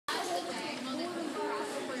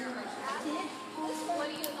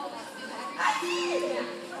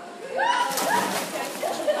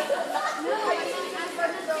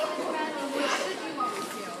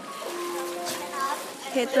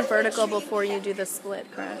hit the vertical before you do the split,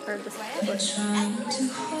 correct? Or the split. This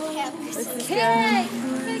is good.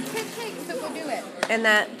 So go do it. And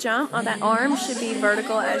that jump on that arm should be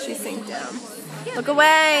vertical as you sink down. Look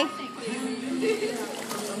away.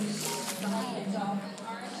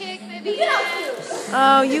 Kick, Vivian.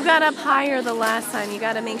 Oh, you got up higher the last time. You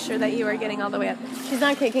got to make sure that you are getting all the way up. She's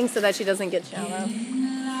not kicking so that she doesn't get shallow.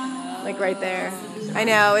 Like right there. I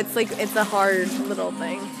know, it's like, it's a hard little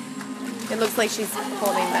thing. It looks like she's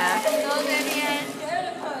holding back. Go, Vivian.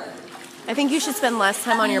 I think you should spend less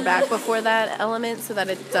time on your back before that element so that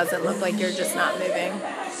it doesn't look like you're just not moving.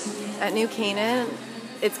 At New Canaan,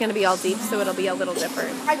 it's going to be all deep, so it'll be a little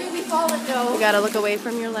different. I think we followed though. You got to look away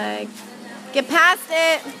from your leg. Get past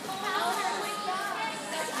it!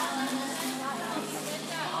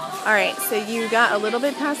 Alright, so you got a little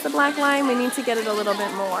bit past the black line. We need to get it a little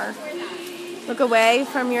bit more. Look away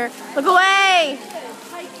from your... Look away!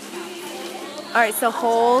 Alright, so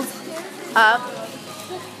hold, up,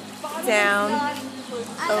 down,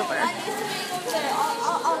 over.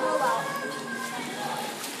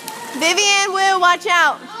 Vivian, Woo, watch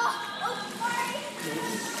out!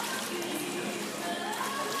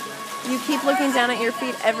 You keep looking down at your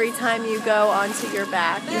feet every time you go onto your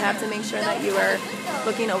back. You have to make sure that you are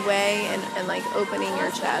looking away and like opening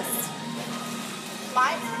your chest.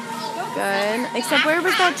 Good. Except where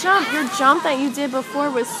was that jump? Your jump that you did before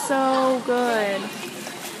was so good.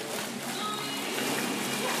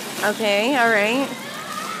 Okay, all right.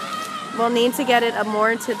 We'll need to get it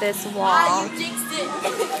more to this wall. You jinxed it.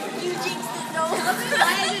 You jinxed it. No.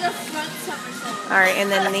 I did a front somersault. All right,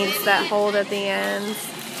 and then it needs that hold at the end.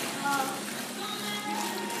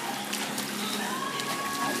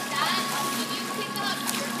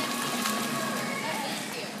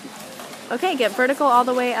 Okay, get vertical all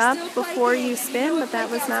the way up before you spin, but that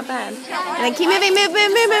was not bad. And then keep moving,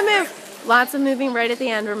 move. Lots of moving right at the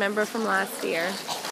end, remember from last year.